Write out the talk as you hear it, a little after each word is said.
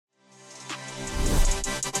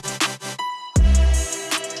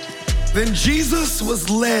Then Jesus was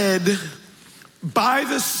led by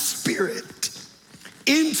the Spirit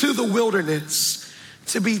into the wilderness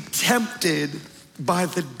to be tempted by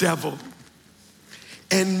the devil.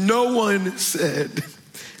 And no one said,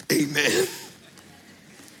 amen.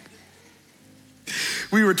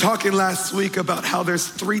 We were talking last week about how there's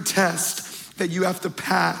 3 tests that you have to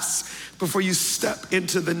pass before you step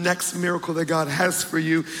into the next miracle that God has for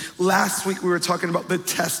you. Last week we were talking about the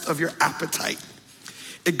test of your appetite.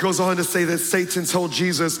 It goes on to say that Satan told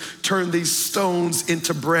Jesus, turn these stones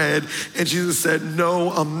into bread. And Jesus said,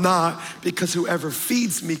 no, I'm not, because whoever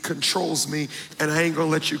feeds me controls me, and I ain't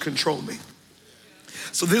gonna let you control me.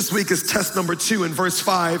 So this week is test number 2 in verse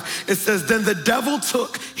 5. It says, then the devil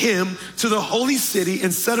took him to the holy city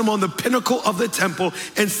and set him on the pinnacle of the temple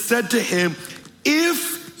and said to him,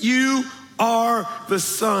 if you are the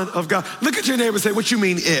Son of God. Look at your neighbor and say, what you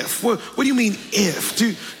mean if? What do you mean if?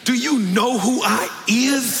 Do you know who I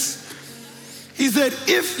is? He said,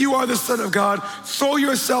 if you are the Son of God, throw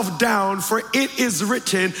yourself down, for it is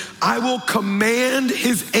written, I will command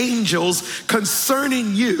his angels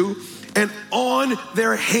concerning you, and on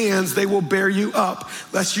their hands they will bear you up,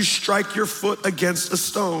 lest you strike your foot against a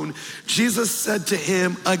stone. Jesus said to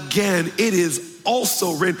him again, it is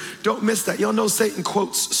also written. Don't miss that. Y'all know Satan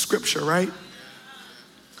quotes scripture, right?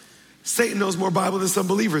 Satan knows more Bible than some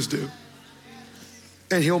believers do.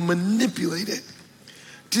 And he'll manipulate it.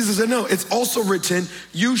 Jesus said, no, it's also written,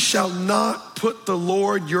 you shall not put the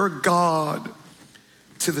Lord your God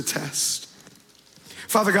to the test.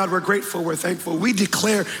 Father God, we're grateful, we're thankful. We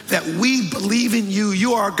declare that we believe in you.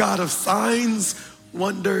 You are a God of signs,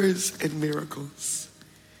 wonders, and miracles.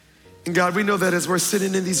 And God, we know that as we're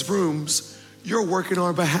sitting in these rooms, you're working on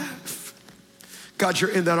our behalf. God,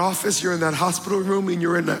 you're in that office, you're in that hospital room, and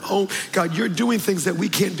you're in that home. God, you're doing things that we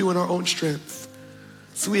can't do in our own strength.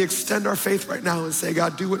 So we extend our faith right now and say,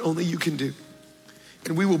 God, do what only you can do.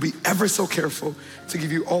 And we will be ever so careful to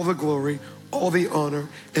give you all the glory, all the honor,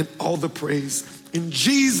 and all the praise. In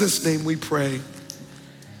Jesus' name we pray.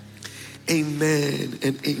 Amen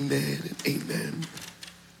and amen and amen.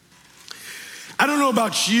 I don't know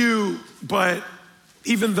about you, but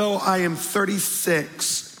even though I am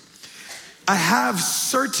 36, I have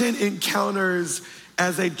certain encounters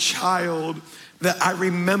as a child that I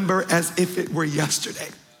remember as if it were yesterday.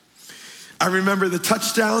 I remember the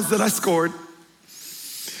touchdowns that I scored.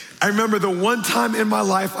 I remember the one time in my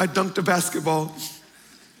life I dunked a basketball.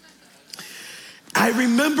 I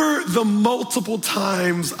remember the multiple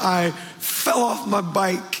times I fell off my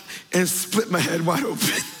bike and split my head wide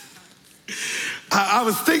open. I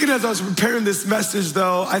was thinking as I was preparing this message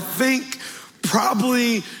though, I think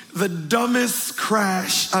probably the dumbest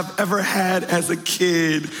crash I've ever had as a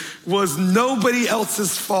kid was nobody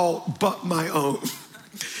else's fault but my own.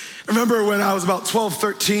 I remember when I was about 12,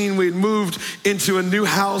 13, we'd moved into a new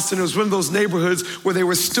house, and it was one of those neighborhoods where they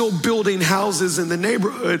were still building houses in the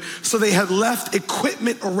neighborhood. So they had left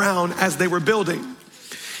equipment around as they were building.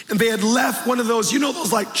 And they had left one of those, you know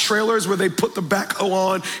those like trailers where they put the backhoe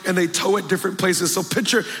on and they tow it different places. So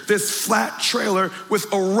picture this flat trailer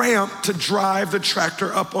with a ramp to drive the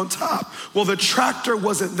tractor up on top. Well, the tractor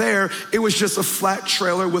wasn't there. It was just a flat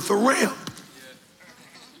trailer with a ramp.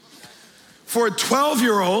 For a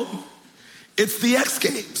 12-year-old, it's the X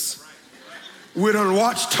Games. We done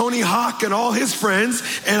watched Tony Hawk and all his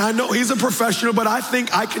friends, and I know he's a professional, but I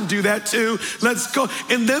think I can do that too. Let's go.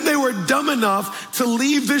 And then they were dumb enough to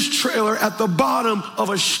leave this trailer at the bottom of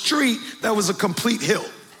a street that was a complete hill.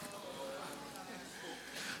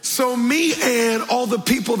 So me and all the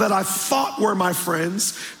people that I thought were my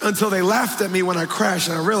friends, until they laughed at me when I crashed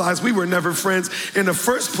and I realized we were never friends in the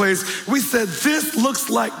first place, we said, this looks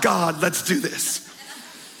like God, let's do this.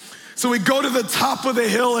 So we go to the top of the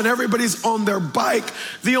hill and everybody's on their bike.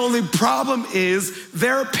 The only problem is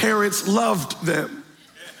their parents loved them.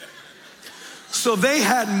 So they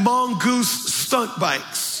had mongoose stunt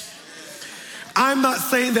bikes. I'm not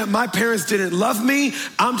saying that my parents didn't love me.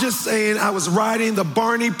 I'm just saying I was riding the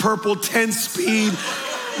Barney Purple 10-speed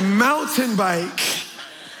mountain bike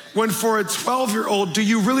when for a 12-year-old, do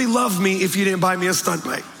you really love me if you didn't buy me a stunt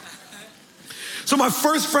bike? So my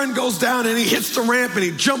first friend goes down and he hits the ramp and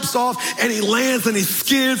he jumps off and he lands and he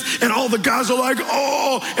skids and all the guys are like,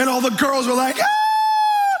 oh, and all the girls are like,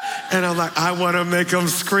 ah! And I'm like, I want to make them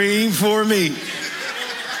scream for me.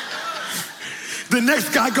 The next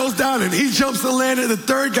guy goes down and he jumps and lands, the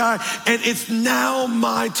third guy, and it's now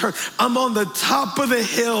my turn. I'm on the top of the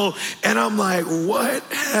hill and I'm like, what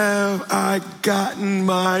have I gotten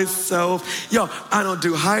myself? Yo, I don't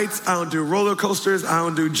do heights, I don't do roller coasters, I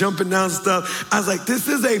don't do jumping down stuff. I was like, this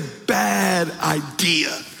is a bad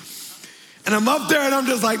idea. And And I'm up there and I'm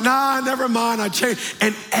just like, nah, never mind, I changed.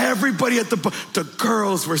 And everybody at the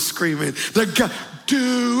girls were screaming. The guy,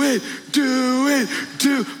 do it, do it,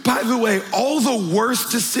 do. By the way, all the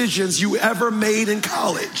worst decisions you ever made in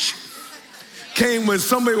college came when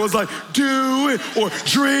somebody was like, do it, or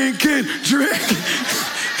drink it, drink it.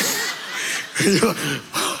 And you're like,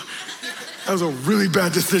 oh, that was a really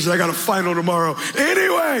bad decision. I got a final tomorrow.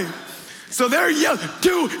 Anyway, so they're yelling,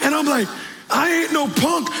 do, and I'm like, I ain't no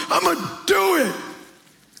punk, I'm gonna do it.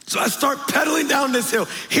 So I start pedaling down this hill.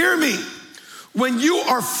 Hear me, when you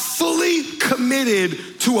are fully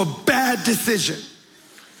committed to a bad decision,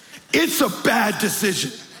 it's a bad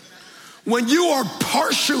decision. When you are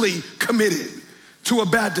partially committed to a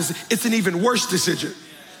bad decision, it's an even worse decision.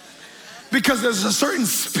 Because there's a certain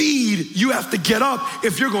speed you have to get up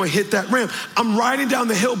if you're going to hit that ramp. I'm riding down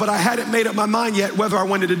the hill, but I hadn't made up my mind yet whether I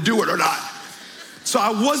wanted to do it or not. So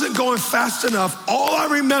I wasn't going fast enough. All I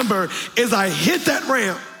remember is I hit that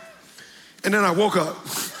ramp, and then I woke up.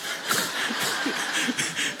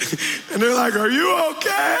 And they're like, are you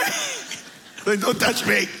okay? Like, don't touch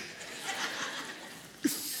me.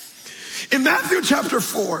 In Matthew chapter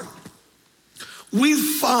 4, we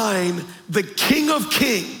find the King of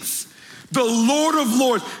Kings, the Lord of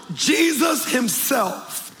Lords, Jesus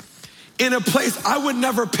himself, in a place I would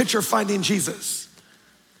never picture finding Jesus.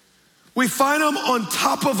 We find him on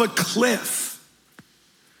top of a cliff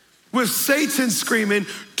with Satan screaming,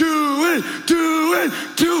 do it, do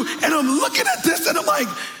it, do. And I'm looking at this and I'm like,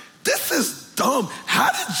 this is dumb.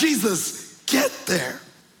 How did Jesus get there?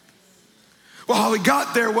 Well, how he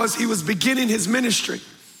got there was he was beginning his ministry.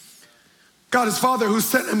 God his Father who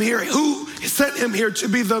sent him here to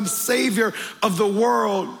be the Savior of the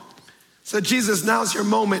world, said, Jesus, now's your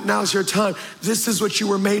moment, now's your time. This is what you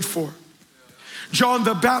were made for. John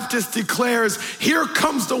the Baptist declares, here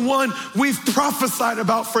comes the one we've prophesied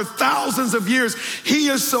about for thousands of years. He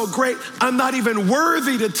is so great, I'm not even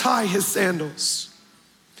worthy to tie his sandals.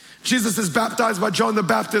 Jesus is baptized by John the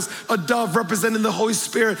Baptist. A dove representing the Holy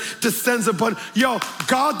Spirit descends upon.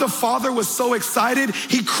 God the Father was so excited,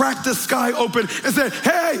 he cracked the sky open and said,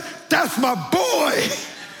 hey, that's my boy.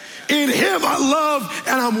 In him I love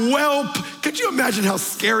and I'm well. Could you imagine how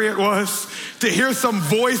scary it was to hear some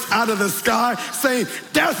voice out of the sky saying,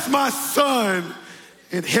 that's my son.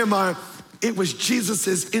 In him it was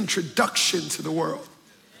Jesus's introduction to the world.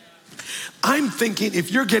 I'm thinking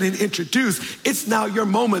if you're getting introduced, it's now your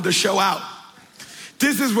moment to show out.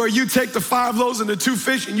 This is where you take the 5 loaves and the 2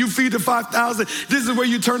 fish and you feed the 5,000. This is where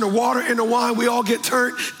you turn the water into wine. We all get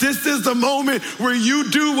turned. This is the moment where you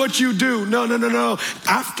do what you do. No.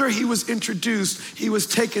 After he was introduced, he was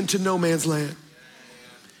taken to no man's land.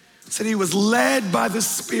 Said he was led by the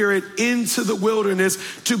Spirit into the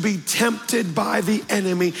wilderness to be tempted by the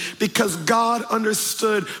enemy because God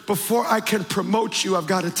understood before I can promote you, I've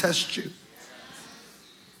got to test you.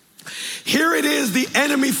 Here it is, the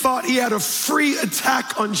enemy thought he had a free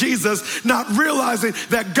attack on Jesus, not realizing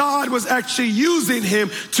that God was actually using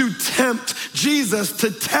him to tempt Jesus,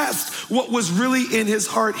 to test what was really in his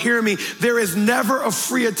heart. Hear me, there is never a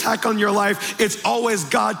free attack on your life. It's always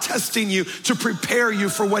God testing you to prepare you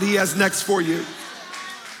for what he has next for you.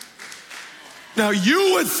 Now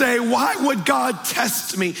you would say, why would God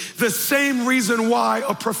test me? The same reason why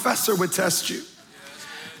a professor would test you.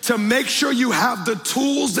 To make sure you have the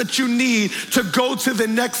tools that you need to go to the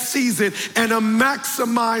next season and to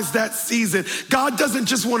maximize that season. God doesn't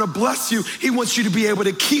just want to bless you, he wants you to be able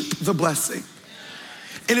to keep the blessing.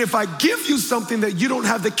 And if I give you something that you don't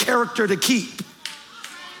have the character to keep,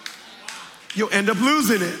 you'll end up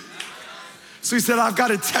losing it. So he said, I've got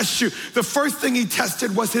to test you. The first thing he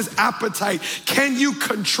tested was his appetite. Can you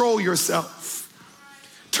control yourself?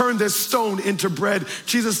 Turn this stone into bread.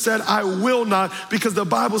 Jesus said, I will not, because the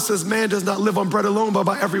Bible says man does not live on bread alone, but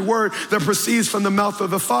by every word that proceeds from the mouth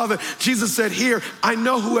of the Father. Jesus said here, I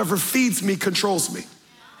know whoever feeds me controls me.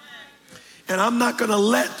 And I'm not gonna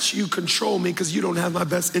let you control me because you don't have my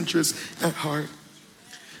best interest at heart.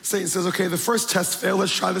 Satan says, okay, the first test failed,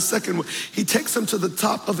 let's try the second one. He takes him to the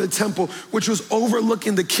top of the temple, which was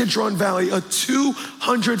overlooking the Kidron Valley, a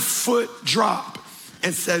 200-foot drop,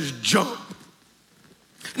 and says, jump.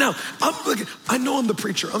 Now, I know I'm the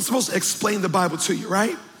preacher. I'm supposed to explain the Bible to you,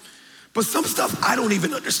 right? But some stuff I don't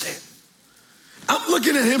even understand. I'm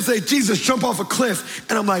looking at him say, Jesus, jump off a cliff.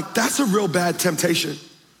 And I'm like, that's a real bad temptation.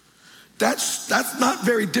 That's not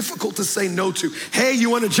very difficult to say no to. Hey, you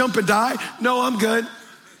want to jump and die? No, I'm good.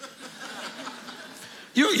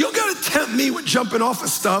 You're going to tempt me with jumping off of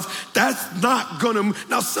stuff. That's not going to.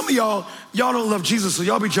 Now, some of y'all don't love Jesus, so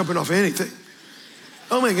y'all be jumping off of anything.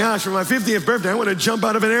 Oh my gosh, for my 50th birthday, I want to jump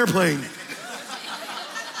out of an airplane.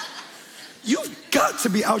 got to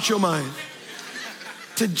be out your mind.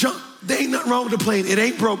 To jump, there ain't nothing wrong with the plane. It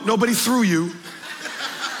ain't broke. Nobody threw you.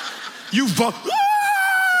 You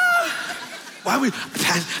Why would,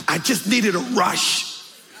 I just needed a rush.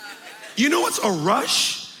 You know what's a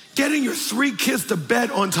rush? Getting your 3 kids to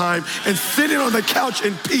bed on time and sitting on the couch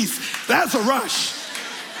in peace. That's a rush.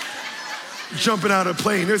 Jumping out of a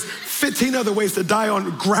plane. There's 15 other ways to die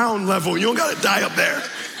on ground level. You don't gotta die up there.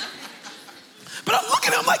 But I'm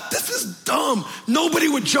looking at him like, this is dumb. Nobody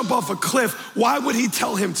would jump off a cliff. Why would he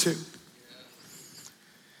tell him to?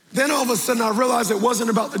 Then all of a sudden I realized it wasn't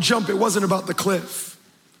about the jump, it wasn't about the cliff.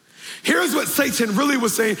 Here's what Satan really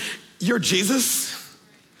was saying. You're Jesus?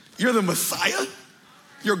 You're the Messiah?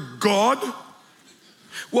 You're God?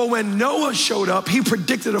 Well, when Noah showed up, he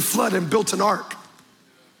predicted a flood and built an ark.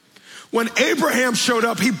 When Abraham showed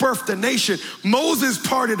up, he birthed a nation. Moses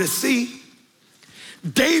parted a sea.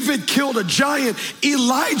 David killed a giant.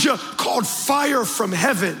 Elijah called fire from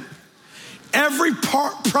heaven. Every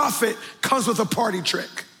prophet comes with a party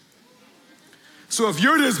trick. So if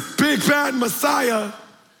you're this big bad Messiah,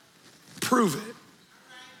 prove it.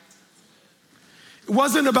 It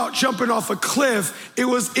wasn't about jumping off a cliff. It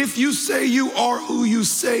was if you say you are who you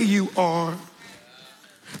say you are.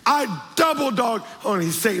 I double dog, oh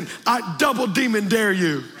he's Satan, I double demon dare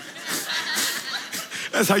you.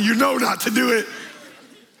 That's how you know not to do it.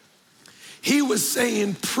 He was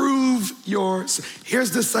saying, prove yours.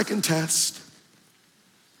 Here's the second test.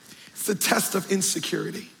 It's the test of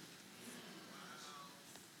insecurity.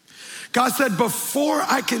 God said, before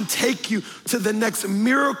I can take you to the next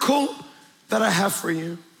miracle that I have for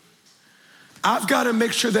you, I've got to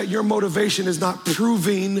make sure that your motivation is not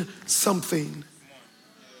proving something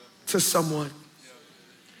to someone.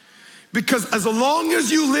 Because as long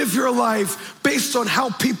as you live your life based on how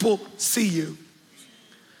people see you,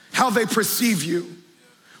 how they perceive you,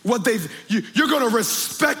 you're going to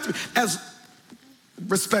respect as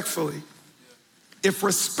respectfully. If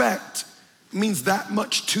respect means that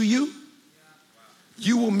much to you,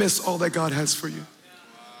 you will miss all that God has for you.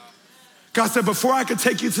 God said, before I can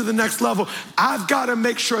take you to the next level, I've got to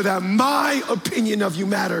make sure that my opinion of you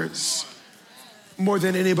matters more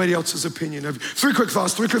than anybody else's opinion of you. Three quick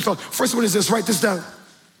thoughts. First one is this, write this down.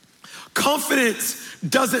 Confidence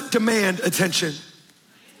doesn't demand attention.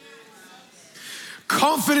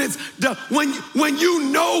 Confidence, when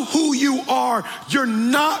you know who you are, you're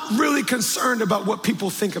not really concerned about what people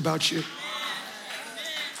think about you.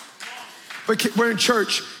 But we're in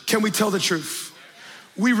church, can we tell the truth?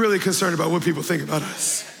 We really concerned about what people think about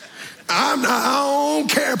us. I don't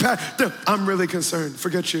care, Pat. I'm really concerned.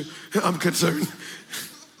 Forget you. I'm concerned.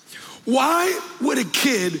 Why would a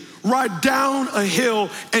kid ride down a hill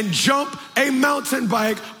and jump a mountain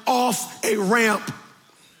bike off a ramp?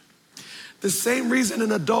 The same reason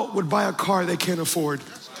an adult would buy a car they can't afford.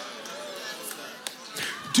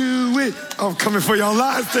 Do it. I'm coming for y'all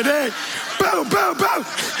lives today. Boom, boom, boom.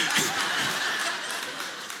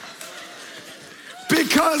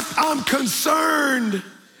 Because I'm concerned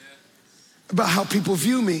about how people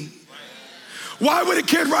view me. Why would a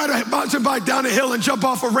kid ride a mountain bike down a hill and jump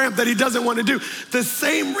off a ramp that he doesn't want to do? The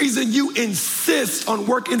same reason you insist on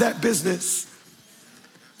working that business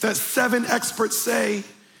that 7 experts say,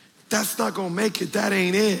 that's not gonna make it, that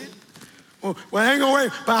ain't it. Well, I ain't gonna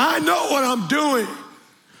wait, but I know what I'm doing.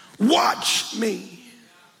 Watch me.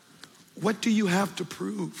 What do you have to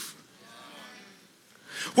prove?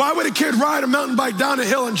 Why would a kid ride a mountain bike down a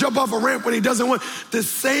hill and jump off a ramp when he doesn't want? The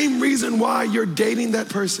same reason why you're dating that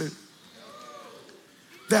person.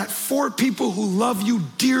 That 4 people who love you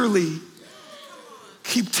dearly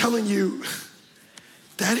keep telling you,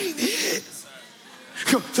 that ain't it.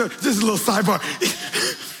 So this is a little sidebar.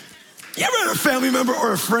 You ever had a family member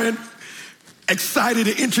or a friend excited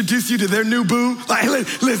to introduce you to their new boo? Like,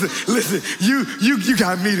 listen, you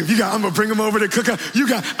gotta meet him. I'm gonna bring him over to cook up.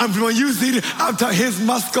 I'm gonna use his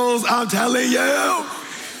muscles, I'm telling you.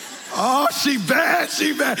 Oh, she bad.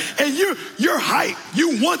 And you're hyped.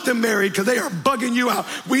 You want them married because they are bugging you out.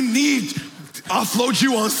 We need to offload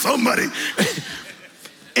you on somebody.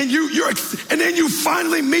 And and then you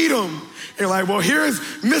finally meet them. You're like, well, here's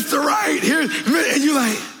Mr. Right. And you're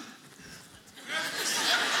like,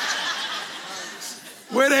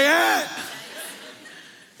 where they at?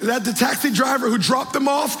 Is that the taxi driver who dropped them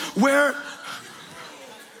off? Where?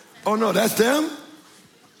 Oh no, that's them?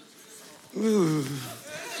 Ooh.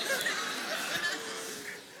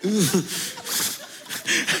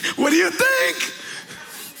 What do you think?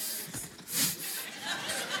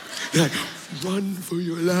 You're like, run for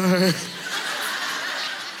your life.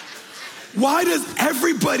 Why does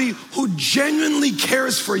everybody who genuinely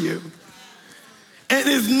cares for you and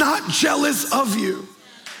is not jealous of you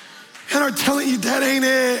and are telling you that ain't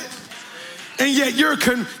it. And yet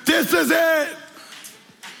this is it.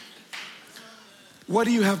 What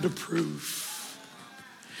do you have to prove?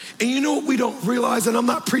 And you know what we don't realize, and I'm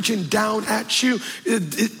not preaching down at you.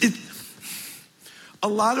 A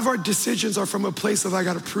lot of our decisions are from a place of I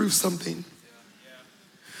gotta prove something.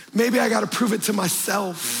 Maybe I gotta prove it to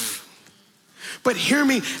myself. But hear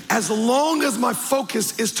me, as long as my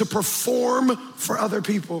focus is to perform for other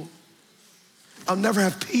people, I'll never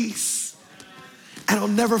have peace. And I'll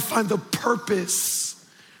never find the purpose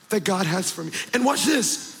that God has for me. And watch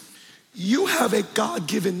this. You have a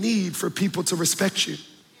God-given need for people to respect you.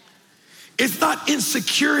 It's not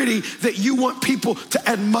insecurity that you want people to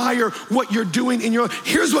admire what you're doing in your life.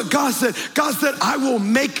 Here's what God said. God said, I will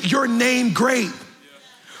make your name great.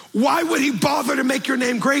 Why would he bother to make your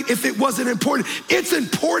name great if it wasn't important? It's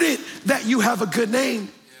important that you have a good name.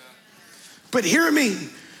 But hear me,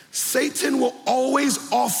 Satan will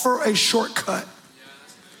always offer a shortcut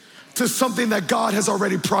to something that God has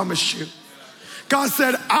already promised you. God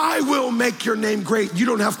said, I will make your name great. You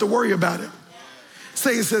don't have to worry about it.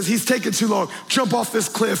 Satan says, he's taking too long. Jump off this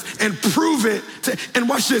cliff and prove it. And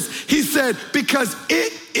watch this. He said, because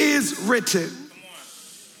it is written.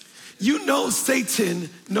 You know Satan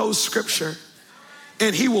knows scripture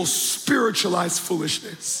and he will spiritualize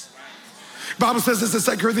foolishness. Bible says this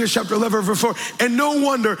in 2 Corinthians chapter 11, verse 4. And no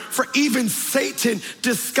wonder, for even Satan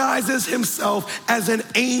disguises himself as an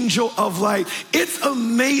angel of light. It's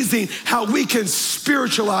amazing how we can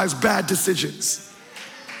spiritualize bad decisions.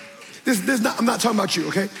 I'm not talking about you,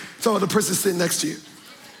 okay? I'm talking about the person sitting next to you.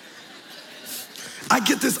 I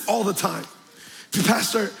get this all the time.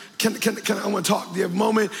 Pastor, I want to talk. Do you have a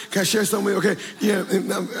moment? Can I share something? Okay, yeah,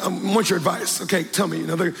 I want your advice. Okay, tell me.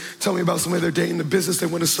 Tell me about somebody they're dating, the business they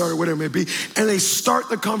want to start or whatever it may be. And they start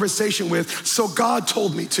the conversation with, so God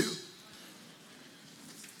told me to.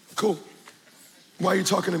 Cool. Why are you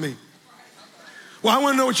talking to me? Well, I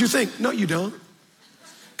want to know what you think. No, you don't.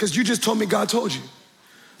 Because you just told me God told you.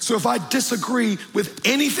 So if I disagree with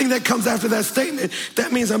anything that comes after that statement,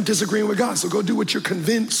 that means I'm disagreeing with God. So go do what you're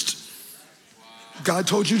convinced God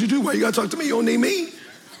told you to do. Why you gotta talk to me? You don't need me.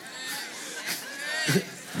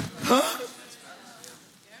 Huh?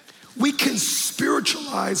 We can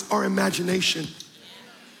spiritualize our imagination.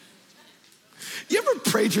 You ever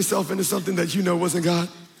prayed yourself into something that you know wasn't God?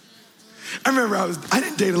 I remember I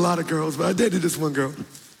didn't date a lot of girls, but I dated this one girl.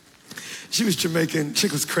 She was Jamaican.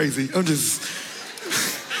 Chick was crazy. I'm just...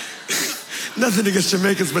 Nothing against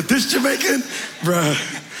Jamaicans, but this Jamaican,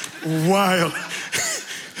 bruh, wild.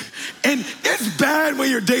 And it's bad when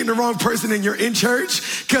you're dating the wrong person and you're in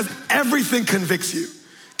church because everything convicts you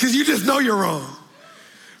because you just know you're wrong.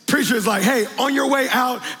 Preacher is like, hey, on your way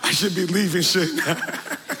out, I should be leaving, shouldn't I?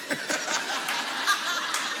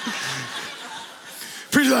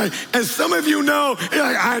 Preacher's like, and some of you know, you're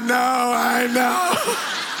like, I know.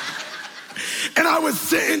 And I would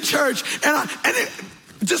sit in church and it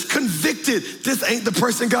just convicted, this ain't the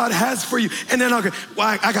person God has for you. And then I'll go,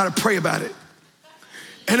 well, I gotta pray about it.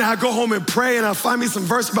 And I go home and pray and I find me some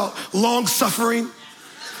verse about long suffering.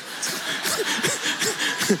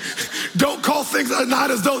 Don't call things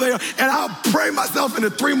not as though they are. And I'll pray myself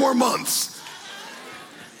into 3 more months.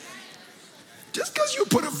 Just because you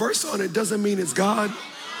put a verse on it doesn't mean it's God.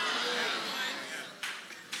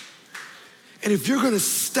 And if you're gonna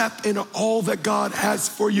step into all that God has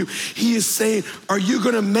for you, he is saying, are you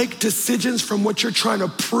gonna make decisions from what you're trying to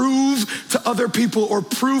prove to other people or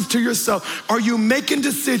prove to yourself? Are you making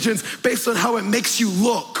decisions based on how it makes you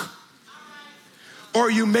look? Or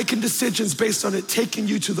are you making decisions based on it taking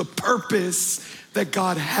you to the purpose that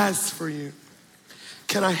God has for you?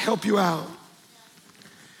 Can I help you out?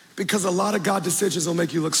 Because a lot of God decisions will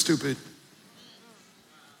make you look stupid.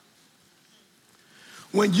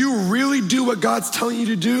 When you really do what God's telling you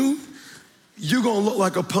to do, you're gonna look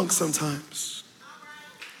like a punk sometimes.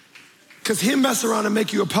 Because he'll mess around and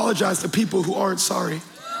make you apologize to people who aren't sorry.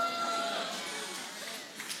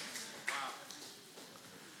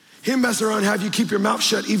 He'll mess around and have you keep your mouth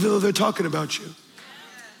shut even though they're talking about you.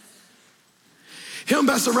 He'll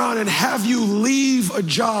mess around and have you leave a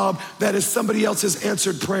job that is somebody else's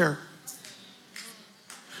answered prayer.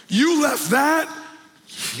 You left that?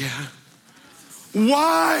 Yeah.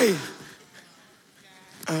 Why?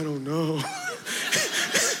 I don't know.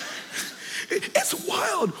 It's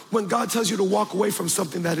wild when God tells you to walk away from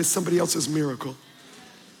something that is somebody else's miracle.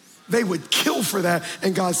 They would kill for that,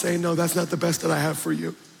 and God's saying, no, that's not the best that I have for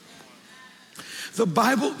you. The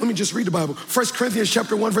Bible, let me just read the Bible. 1 Corinthians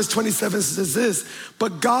chapter 1, verse 27 says this,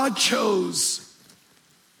 but God chose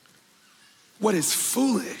what is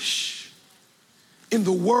foolish in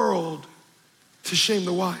the world to shame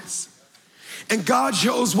the wise. And God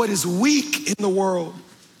chose what is weak in the world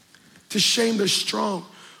to shame the strong.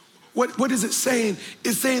 What is it saying?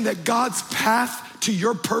 It's saying that God's path to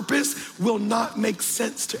your purpose will not make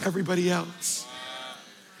sense to everybody else.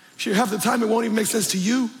 Sure, half the time it won't even make sense to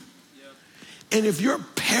you. And if you're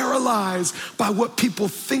paralyzed by what people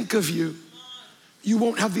think of you, you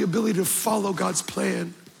won't have the ability to follow God's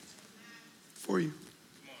plan for you.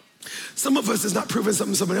 Some of us is not proving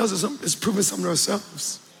something to somebody else, it's proving something to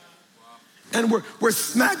ourselves. And we're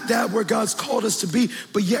smack dab where God's called us to be,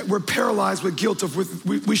 but yet we're paralyzed with guilt of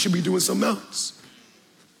we should be doing something else.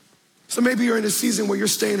 So maybe you're in a season where you're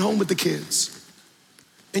staying home with the kids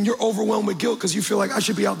and you're overwhelmed with guilt because you feel like I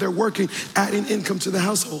should be out there working, adding income to the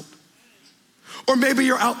household. Or maybe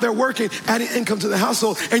you're out there working, adding income to the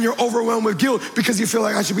household, and you're overwhelmed with guilt because you feel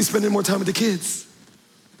like I should be spending more time with the kids.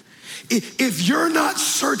 If you're not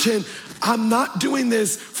certain, I'm not doing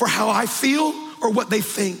this for how I feel or what they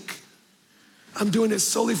think, I'm doing it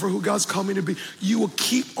solely for who God's called me to be, you will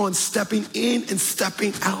keep on stepping in and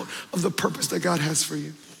stepping out of the purpose that God has for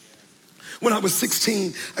you. When I was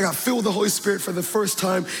 16, I got filled with the Holy Spirit for the first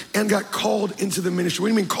time and got called into the ministry. What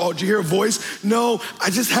do you mean called? Did you hear a voice? No, I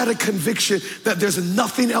just had a conviction that there's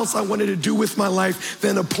nothing else I wanted to do with my life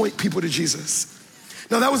than appoint people to Jesus.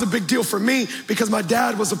 Now that was a big deal for me because my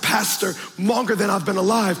dad was a pastor longer than I've been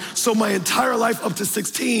alive. So my entire life up to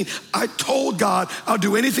 16, I told God, I'll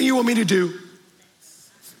do anything you want me to do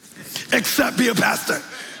except be a pastor.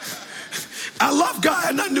 I love God. I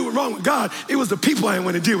had nothing to do wrong with God. It was the people I didn't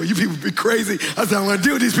want to deal with. You people be crazy. I said, I want to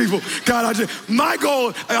deal with these people. God, my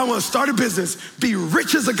goal, I want to start a business, be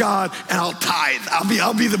rich as a God, and I'll tithe.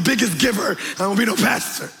 I'll be the biggest giver. I won't be no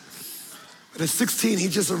pastor. But at 16, he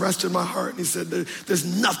just arrested my heart. And he said, there's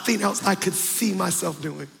nothing else I could see myself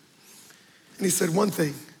doing. And he said one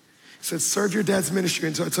thing. He said, serve your dad's ministry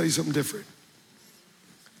until I tell you something different.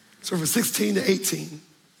 So from 16 to 18,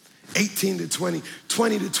 18 to 20,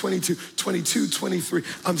 20 to 22, 22, 23.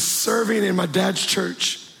 I'm serving in my dad's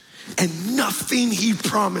church and nothing he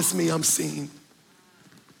promised me I'm seeing.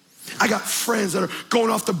 I got friends that are going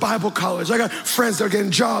off to Bible college. I got friends that are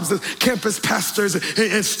getting jobs as campus pastors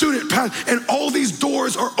and student pastors, and all these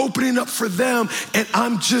doors are opening up for them. And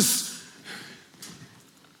I'm just,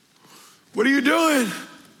 what are you doing?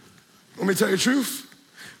 Want me to tell you the truth?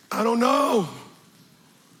 I don't know.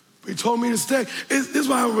 He told me to stay. This is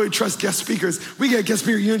why I don't really trust guest speakers. We get guest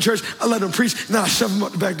speaker here in church. I let them preach. Now I shove them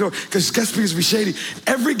out the back door because guest speakers be shady.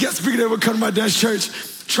 Every guest speaker that would come to my dad's church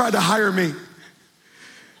tried to hire me.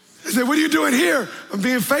 I said, what are you doing here? I'm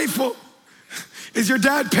being faithful. Is your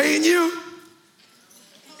dad paying you?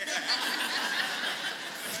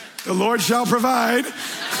 The Lord shall provide.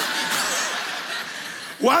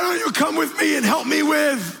 Why don't you come with me and help me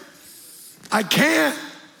with? I can't.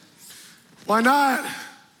 Why not?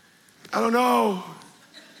 I don't know.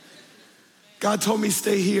 God told me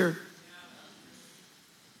stay here.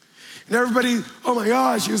 And everybody, oh my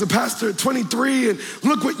gosh, he was a pastor at 23 and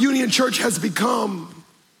look what Union Church has become.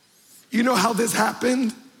 You know how this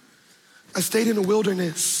happened? I stayed in a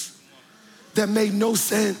wilderness that made no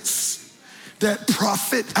sense. That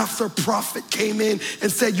prophet after prophet came in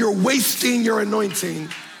and said, you're wasting your anointing.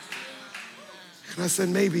 And I said,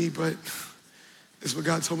 maybe, but this is what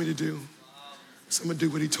God told me to do. So I'm gonna do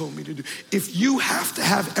what he told me to do. If you have to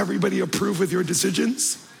have everybody approve with your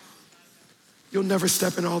decisions, you'll never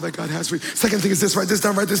step in all that God has for you. Second thing is this, write this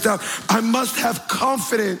down. I must have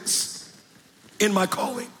confidence in my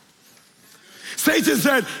calling. Satan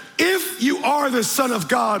said, if you are the Son of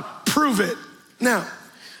God, prove it. Now,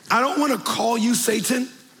 I don't wanna call you Satan,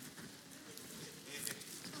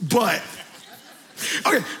 but,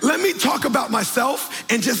 okay, let me talk about myself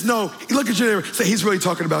and just know, look at your neighbor, say, he's really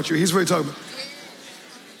talking about you. He's really talking about you.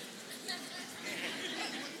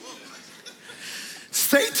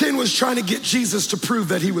 Satan was trying to get Jesus to prove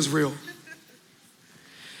that he was real.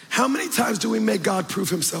 How many times do we make God prove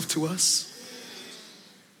himself to us?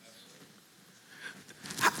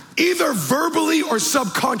 Either verbally or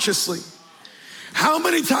subconsciously. How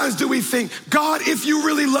many times do we think, God, if you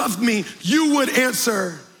really loved me, you would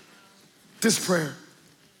answer this prayer?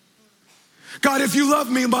 God, if you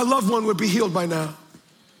loved me, my loved one would be healed by now.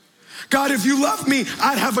 God, if you loved me,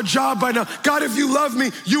 I'd have a job by now. God, if you loved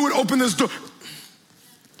me, you would open this door.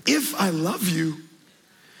 If I love you,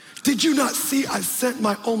 did you not see I sent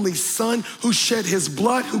my only son who shed his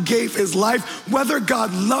blood, who gave his life? Whether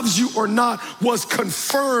God loves you or not was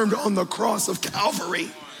confirmed on the cross of Calvary.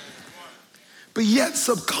 But yet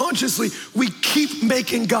subconsciously, we keep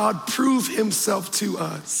making God prove himself to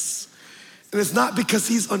us. And it's not because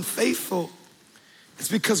he's unfaithful. It's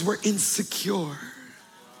because we're insecure.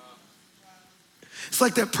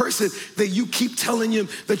 It's like that person that you keep telling them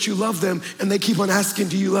that you love them and they keep on asking,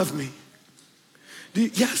 do you love me?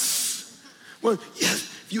 Yes. Well, yes.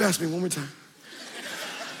 If you ask me one more time,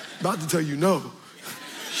 about to tell you no.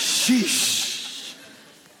 Sheesh.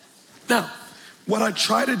 Now, what I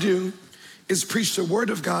try to do is preach the word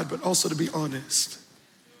of God, but also to be honest.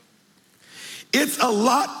 It's a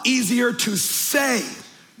lot easier to say,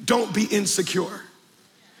 don't be insecure,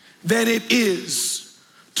 than it is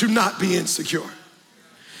to not be insecure.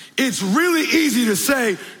 It's really easy to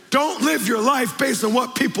say, don't live your life based on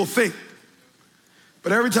what people think.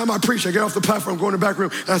 But every time I preach, I get off the platform, go in the back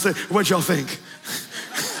room, and I say, what y'all think?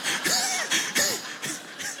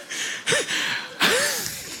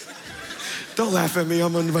 Don't laugh at me,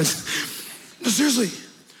 I'm on the no, seriously.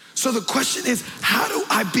 So the question is,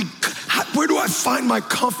 where do I find my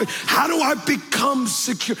confidence? How do I become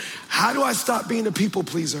secure? How do I stop being a people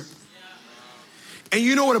pleaser? And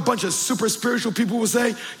you know what a bunch of super spiritual people will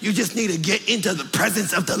say? You just need to get into the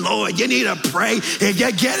presence of the Lord. You need to pray. If you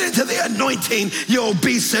get into the anointing, you'll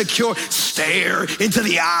be secure. Stare into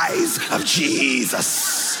the eyes of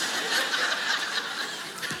Jesus.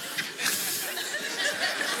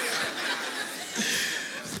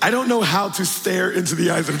 I don't know how to stare into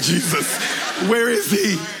the eyes of Jesus. Where is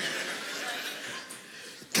he?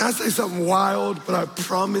 Can I say something wild? But I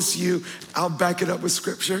promise you, I'll back it up with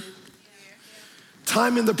scripture.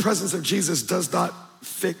 Time in the presence of Jesus does not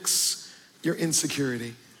fix your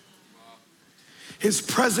insecurity. His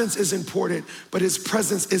presence is important, but his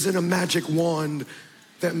presence isn't a magic wand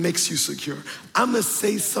that makes you secure. I'm gonna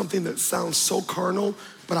say something that sounds so carnal,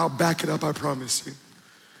 but I'll back it up, I promise you.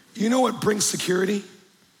 You know what brings security?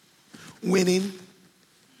 Winning.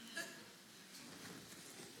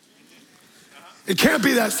 It can't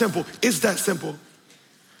be that simple. It's that simple.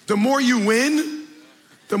 The more you win,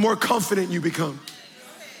 the more confident you become.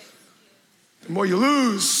 The more you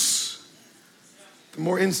lose, the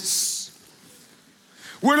more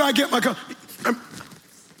where do I get my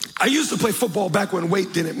I used to play football back when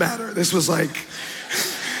weight didn't matter. This was like,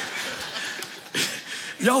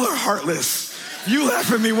 y'all are heartless. You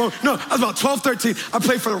laugh at me. No, I was about 12, 13. I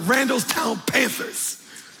played for the Randallstown Panthers,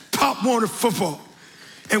 Pop Warner football.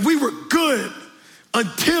 And we were good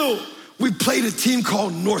until we played a team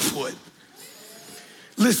called Northwood.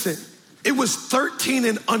 Listen, it was 13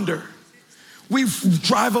 and under. We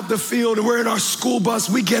drive up the field and we're in our school bus.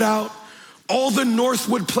 We get out. All the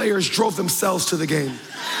Northwood players drove themselves to the game.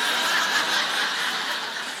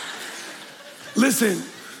 Listen,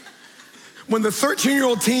 when the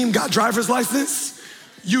 13-year-old team got driver's license,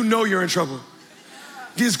 you know you're in trouble.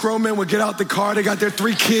 These grown men would get out the car. They got their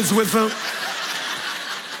 3 kids with them.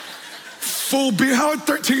 Full beard. How a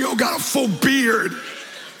 13-year-old got a full beard?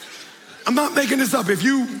 I'm not making this up. If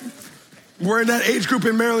you were in that age group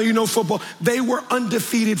in Maryland, you know football. They were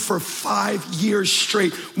undefeated for 5 years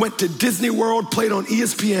straight. Went to Disney World, played on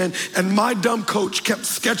ESPN, and my dumb coach kept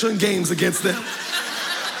scheduling games against them.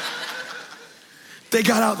 They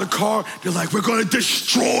got out of the car. They're like, we're going to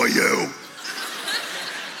destroy you.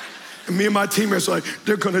 And me and my teammates were like,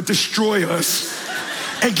 they're going to destroy us.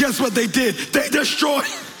 And guess what they did? They destroyed.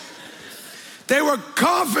 They were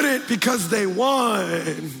confident because they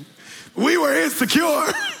won. We were insecure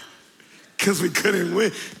because we couldn't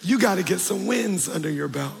win. You got to get some wins under your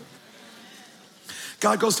belt.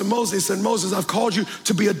 God goes to Moses and said, Moses, I've called you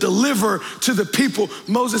to be a deliverer to the people.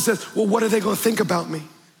 Moses says, well, what are they going to think about me?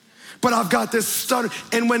 But I've got this stutter.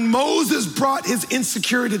 And when Moses brought his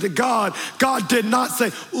insecurity to God, God did not say,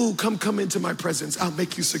 ooh, come into my presence. I'll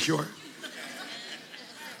make you secure.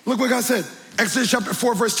 Look what God said. Exodus chapter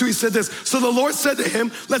 4, verse 2, he said this. So the Lord said to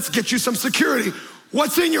him, let's get you some security.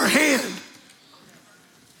 What's in your hand?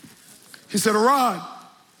 He said, a rod.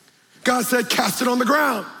 God said, cast it on the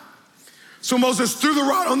ground. So Moses threw the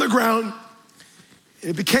rod on the ground and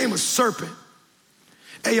it became a serpent.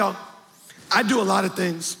 Hey y'all, I do a lot of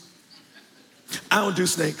things. I don't do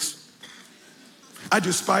snakes. I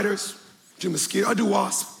do spiders, I do mosquitoes, I do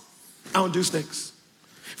wasps. I don't do snakes.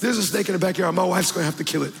 If there's a snake in the backyard, my wife's gonna have to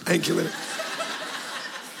kill it. I ain't killing it.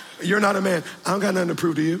 You're not a man. I don't got nothing to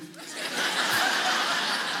prove to you.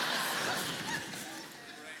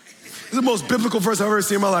 This is the most biblical verse I've ever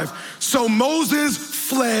seen in my life. So Moses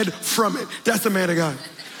fled from it. That's the man of God.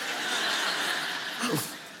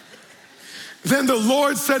 Then the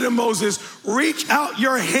Lord said to Moses, reach out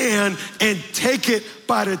your hand and take it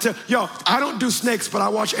by the tail. Yo, I don't do snakes, but I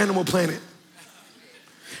watch Animal Planet.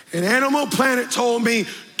 And Animal Planet told me,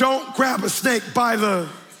 don't grab a snake by the...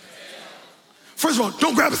 First of all,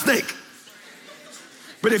 don't grab a snake.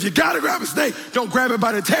 But if you gotta grab a snake, don't grab it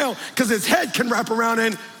by the tail because its head can wrap around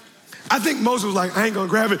and I think Moses was like, I ain't gonna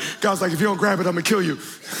grab it. God's like, if you don't grab it, I'm gonna kill you.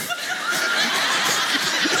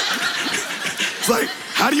 It's like,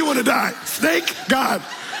 how do you want to die? Snake? God.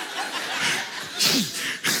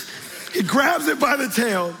 He grabs it by the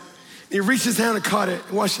tail. He reached his hand and caught it.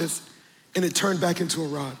 And watch this. And it turned back into a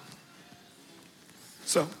rod.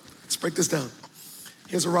 So let's break this down.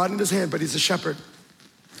 He has a rod in his hand, but he's a shepherd.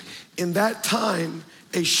 In that time,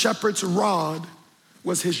 a shepherd's rod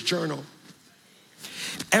was his journal.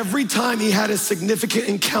 Every time he had a significant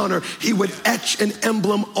encounter, he would etch an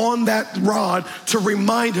emblem on that rod to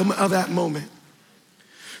remind him of that moment.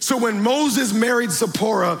 So when Moses married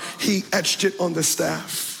Zipporah, he etched it on the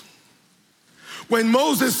staff. When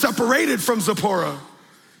Moses separated from Zipporah,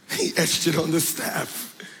 he etched it on the staff.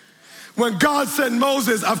 When God said,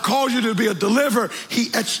 Moses, I've called you to be a deliverer, he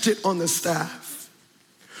etched it on the staff.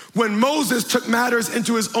 When Moses took matters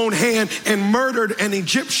into his own hand and murdered an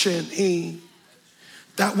Egyptian,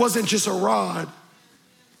 that wasn't just a rod.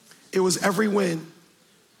 It was every win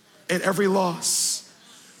and every loss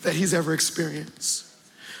that he's ever experienced.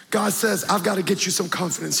 God says, I've got to get you some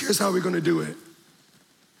confidence. Here's how we're going to do it.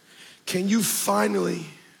 Can you finally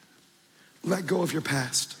let go of your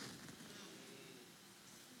past?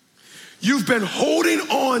 You've been holding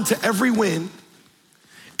on to every win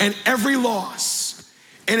and every loss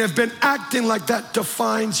and have been acting like that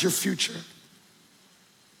defines your future.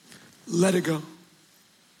 Let it go.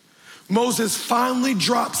 Moses finally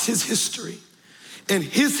drops his history, and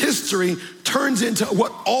his history turns into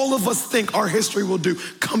what all of us think our history will do,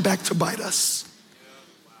 come back to bite us.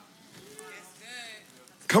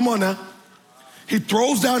 Come on now. He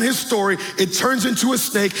throws down his story, it turns into a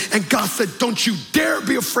snake, and God said, don't you dare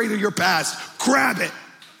be afraid of your past. Grab it.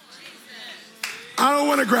 I don't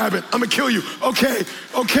want to grab it. I'm gonna kill you. Okay.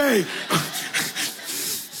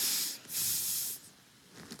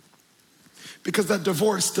 Because that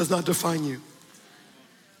divorce does not define you.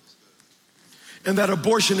 And that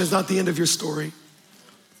abortion is not the end of your story.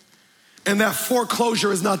 And that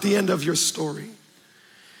foreclosure is not the end of your story.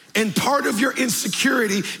 And part of your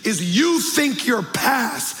insecurity is you think your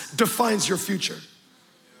past defines your future.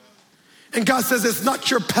 And God says it's not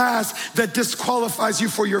your past that disqualifies you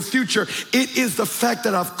for your future. It is the fact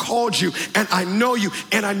that I've called you and I know you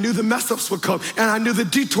and I knew the mess ups would come and I knew the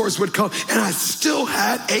detours would come and I still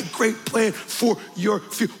had a great plan for your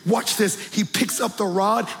future. Watch this. He picks up the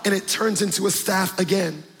rod and it turns into a staff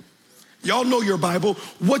again. Y'all know your Bible.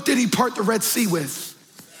 What did he part the Red Sea with?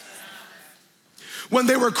 When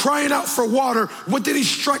they were crying out for water, what did he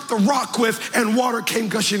strike the rock with and water came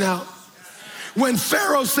gushing out? When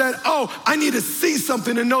Pharaoh said, oh, I need to see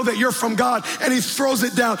something to know that you're from God, and he throws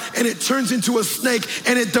it down and it turns into a snake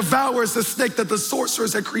and it devours the snake that the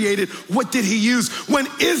sorcerers had created, what did he use? When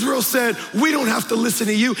Israel said, we don't have to listen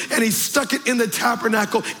to you, and he stuck it in the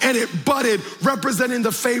tabernacle and it budded, representing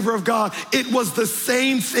the favor of God, it was the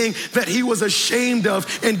same thing that he was ashamed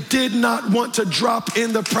of and did not want to drop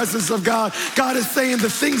in the presence of God. God is saying the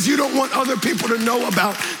things you don't want other people to know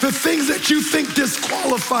about, the things that you think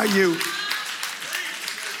disqualify you,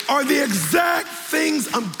 are the exact things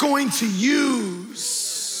I'm going to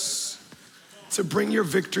use to bring your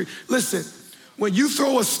victory. Listen, when you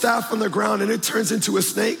throw a staff on the ground and it turns into a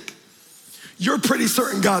snake, you're pretty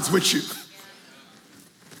certain God's with you.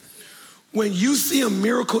 When you see a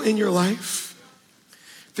miracle in your life,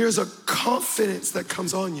 there's a confidence that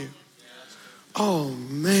comes on you. Oh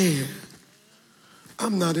man,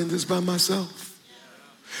 I'm not in this by myself.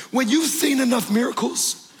 When you've seen enough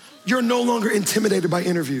miracles, you're no longer intimidated by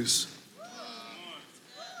interviews.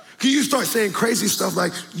 You start saying crazy stuff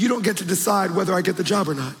like, you don't get to decide whether I get the job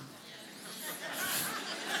or not.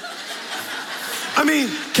 I mean,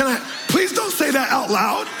 please don't say that out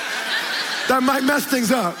loud. That might mess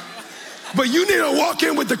things up. But you need to walk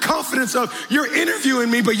in with the confidence of, you're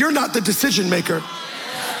interviewing me, but you're not the decision maker.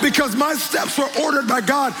 Because my steps were ordered by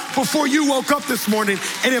God before you woke up this morning.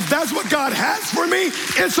 And if that's what God has for me,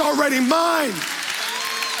 it's already mine.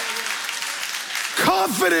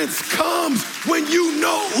 Confidence comes when you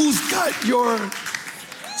know who's got your...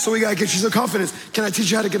 So we gotta get you some confidence. Can I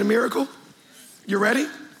teach you how to get a miracle? You ready?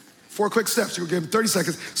 4 quick steps. You'll give him 30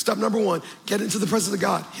 seconds. Step number 1, get into the presence of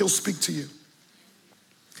God. He'll speak to you.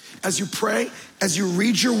 As you pray, as you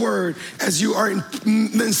read your word, as you are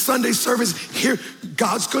in Sunday service, here,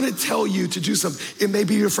 God's gonna tell you to do something. It may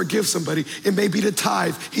be to forgive somebody. It may be to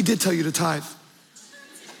tithe. He did tell you to tithe.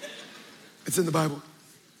 It's in the Bible.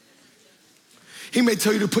 He may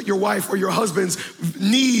tell you to put your wife or your husband's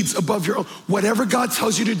needs above your own. Whatever God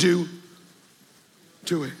tells you to do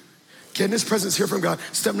it. Get in his presence, hear from God.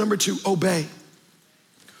 Step number 2, obey.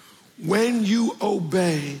 When you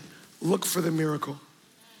obey, look for the miracle.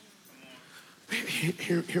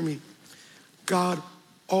 hear me. God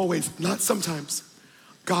always, not sometimes,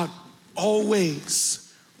 God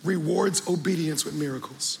always rewards obedience with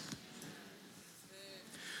miracles.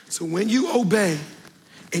 So when you obey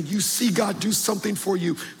and you see God do something for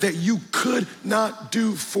you that you could not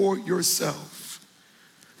do for yourself,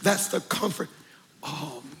 that's the comfort.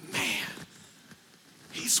 Oh man,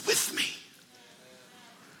 he's with me.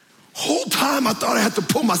 Whole time I thought I had to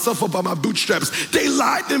pull myself up by my bootstraps. They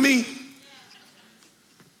lied to me.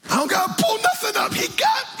 I don't gotta pull nothing up. He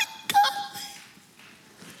got me.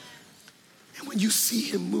 And when you see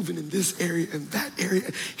him moving in this area and that area,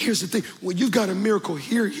 here's the thing. When you've got a miracle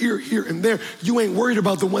here, and there, you ain't worried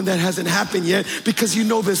about the one that hasn't happened yet, because you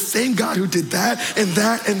know the same God who did that and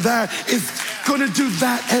that and that is gonna do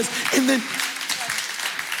that and then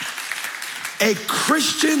a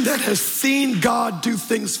Christian that has seen God do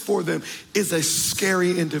things for them is a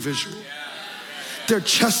scary individual. Their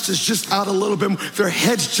chest is just out a little bit, their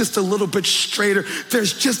head's just a little bit straighter.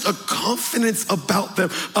 There's just a confidence about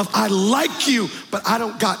them of, I like you, but I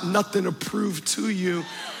don't got nothing to prove to you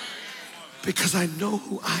because I know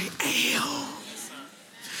who I am.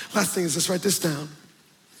 Last thing is, let's write this down.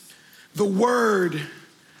 The word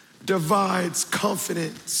divides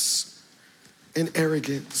confidence and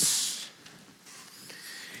arrogance.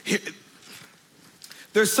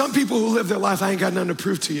 There's some people who live their life, I ain't got nothing to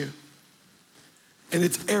prove to you. And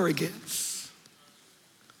it's arrogance.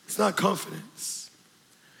 It's not confidence.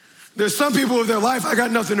 There's some people with their life, I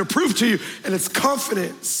got nothing to prove to you, and it's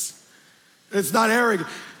confidence. And it's not arrogant.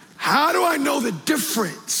 How do I know the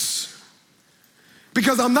difference?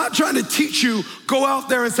 Because I'm not trying to teach you, go out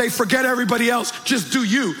there and say, forget everybody else, just do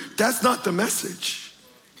you. That's not the message.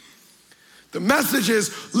 The message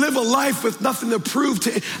is live a life with nothing to prove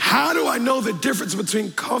to. How do I know the difference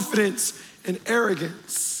between confidence and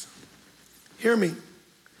arrogance? Hear me.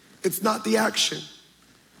 It's not the action.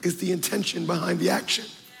 It's the intention behind the action.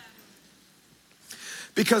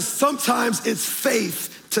 Because sometimes it's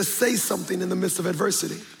faith to say something in the midst of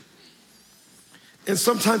adversity. And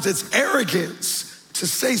sometimes it's arrogance to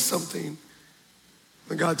say something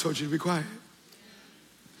when God told you to be quiet.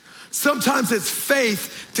 Sometimes it's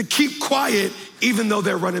faith to keep quiet even though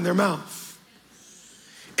they're running their mouth.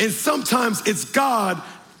 And sometimes it's God.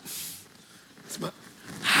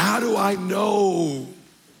 How do I know?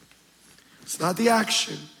 It's not the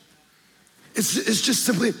action. It's just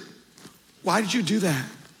simply, why did you do that?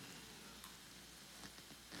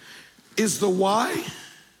 Is the why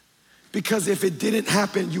because if it didn't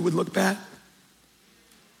happen, you would look bad?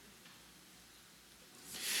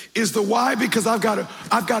 Is the why because I've got to,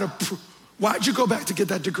 why'd you go back to get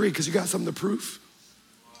that degree? Because you got something to prove?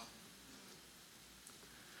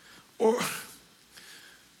 Or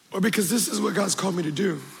because this is what God's called me to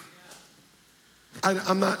do.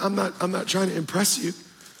 I'm not trying to impress you.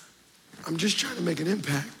 I'm just trying to make an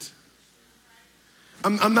impact.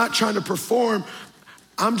 I'm not trying to perform.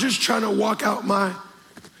 I'm just trying to walk out my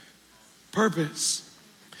purpose.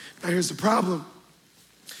 Now here's the problem.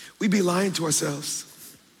 We be lying to ourselves.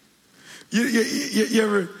 You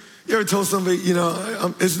ever told somebody,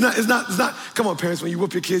 it's not, come on parents, when you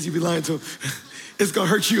whoop your kids, you be lying to them. It's gonna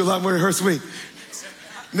hurt you a lot more than it hurts me.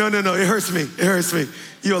 No, it hurts me.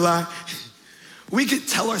 You a lie. We could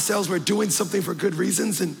tell ourselves we're doing something for good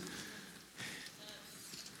reasons, and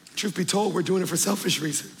truth be told, we're doing it for selfish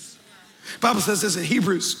reasons. The Bible says this in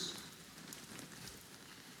Hebrews.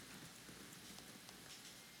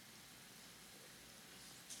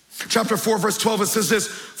 Chapter 4, verse 12, it says this,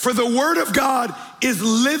 for the word of God is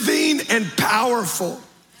living and powerful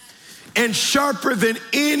and sharper than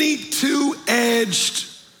any two-edged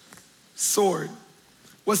sword.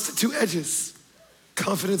 What's the two edges?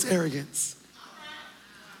 Confidence, arrogance.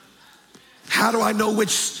 How do I know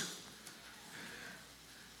which?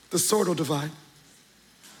 The sword will divide,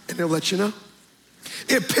 and it'll let you know.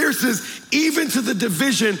 It pierces even to the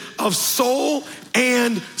division of soul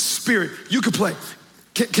and spirit. You could play.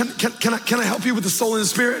 Can I help you with the soul and the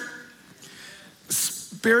spirit?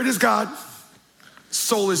 Spirit is God.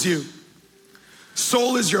 Soul is you.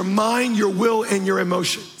 Soul is your mind, your will, and your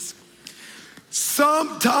emotions.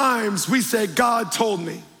 Sometimes we say, God told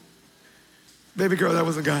me. Baby girl, that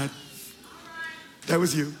wasn't God. That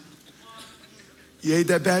was you. You ate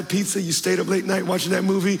that bad pizza, you stayed up late night watching that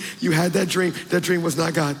movie, you had that dream. That dream was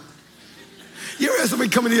not God. You ever had somebody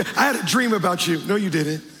come in here, I had a dream about you. No, you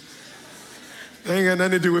didn't. That ain't got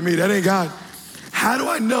nothing to do with me. That ain't God. How do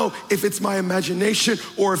I know if it's my imagination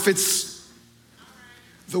or if it's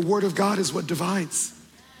the word of God is what divides?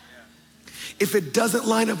 If it doesn't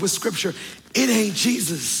line up with scripture, it ain't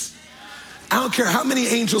Jesus. I don't care how many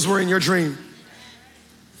angels were in your dream.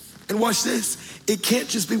 And watch this. It can't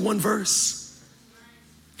just be one verse.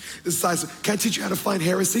 This is, can I teach you how to find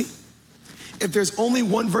heresy? If there's only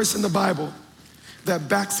one verse in the Bible that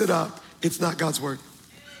backs it up, it's not God's word.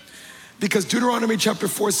 Because Deuteronomy chapter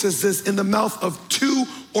 4 says this, in the mouth of 2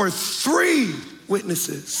 or 3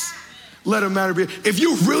 witnesses, let a matter be. If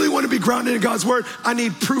you really want to be grounded in God's word, I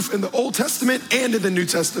need proof in the Old Testament and in the New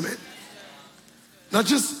Testament. Not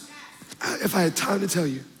just, if I had time to tell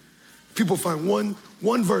you, people find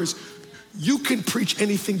one verse. You can preach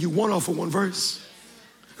anything you want off of one verse.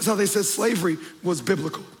 That's how they said slavery was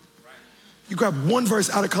biblical. You grab one verse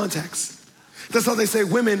out of context. That's how they say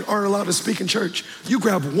women aren't allowed to speak in church. You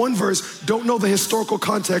grab one verse, don't know the historical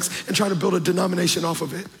context, and try to build a denomination off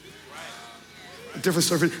of it. A different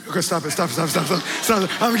story. Okay, stop it. Stop.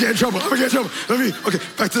 I'm gonna get in trouble. Okay,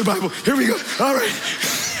 back to the Bible. Here we go. All right.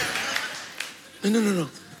 No.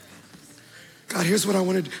 God, here's what I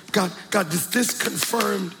want to do. God, is this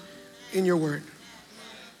confirmed in your word?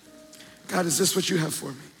 God, is this what you have for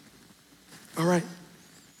me? All right,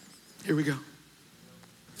 here we go.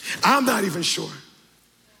 I'm not even sure,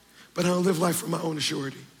 but I don't live life from my own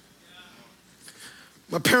assurity.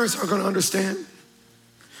 My parents aren't gonna understand.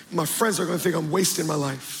 My friends are gonna think I'm wasting my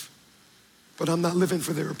life, but I'm not living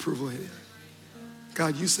for their approval in it.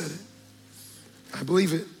 God, you said it. I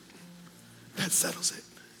believe it. That settles it.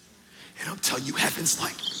 And I'm telling you, heaven's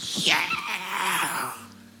like, yeah.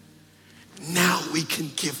 Now we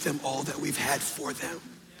can give them all that we've had for them.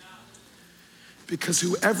 Because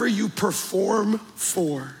whoever you perform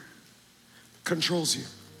for controls you.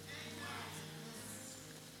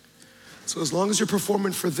 So as long as you're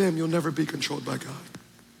performing for them, you'll never be controlled by God.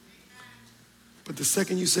 But the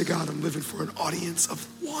second you say, God, I'm living for an audience of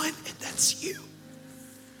one, and that's you.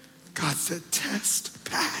 God said, test,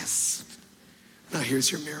 pass. Now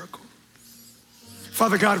here's your miracle.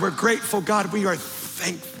 Father God, we're grateful. God, we are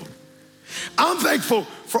thankful. I'm thankful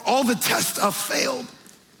for all the tests I've failed,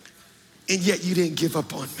 and yet you didn't give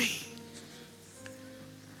up on me.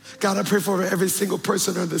 God, I pray for every single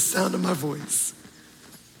person under the sound of my voice.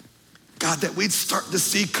 God, that we'd start to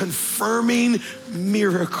see confirming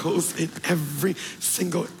miracles in every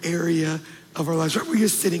single area of our lives. Right where you're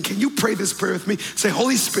sitting, can you pray this prayer with me? Say,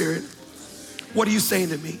 Holy Spirit, what are you saying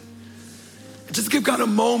to me? Just give God a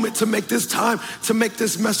moment to make this time, to make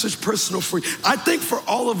this message personal for you. I think for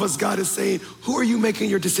all of us, God is saying, who are you making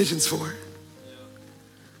your decisions for?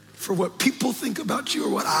 For what people think about you or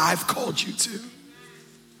what I've called you to?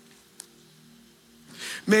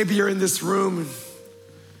 Maybe you're in this room, and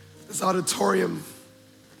this auditorium,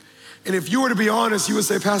 and if you were to be honest, you would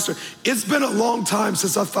say, Pastor, it's been a long time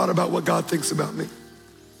since I've thought about what God thinks about me.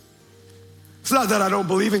 It's not that I don't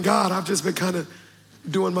believe in God. I've just been kind of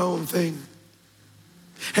doing my own thing.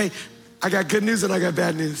 Hey, I got good news and I got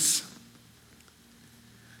bad news.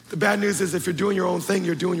 The bad news is if you're doing your own thing,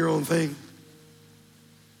 you're doing your own thing.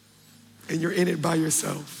 And you're in it by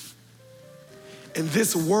yourself. And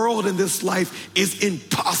this world and this life is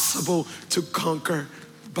impossible to conquer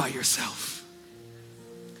by yourself.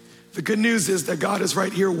 The good news is that God is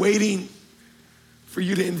right here waiting for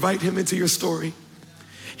you to invite him into your story.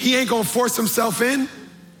 He ain't gonna force himself in,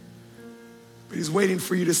 but he's waiting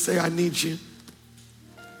for you to say, I need you.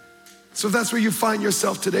 So if that's where you find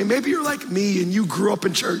yourself today, maybe you're like me and you grew up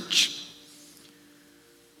in church.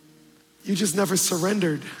 You just never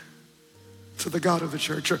surrendered to the God of the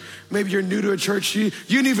church. Or maybe you're new to a church. You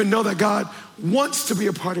didn't even know that God wants to be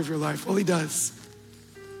a part of your life. Well, he does.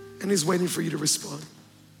 And he's waiting for you to respond.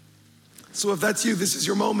 So if that's you, this is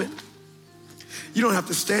your moment. You don't have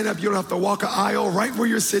to stand up. You don't have to walk an aisle right where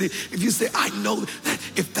you're sitting. If you say, I know that,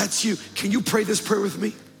 if that's you, can you pray this prayer with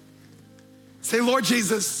me? Say, Lord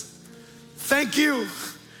Jesus, thank you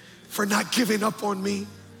for not giving up on me.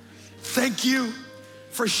 Thank you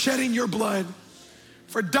for shedding your blood,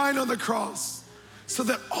 for dying on the cross, so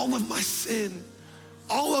that all of my sin,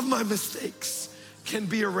 all of my mistakes can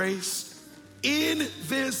be erased. In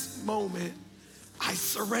this moment, I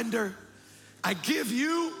surrender. I give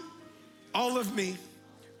you all of me.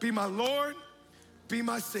 Be my Lord, be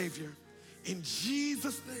my Savior. In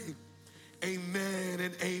Jesus' name, amen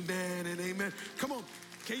and amen and amen. Come on,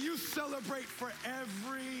 can you celebrate for every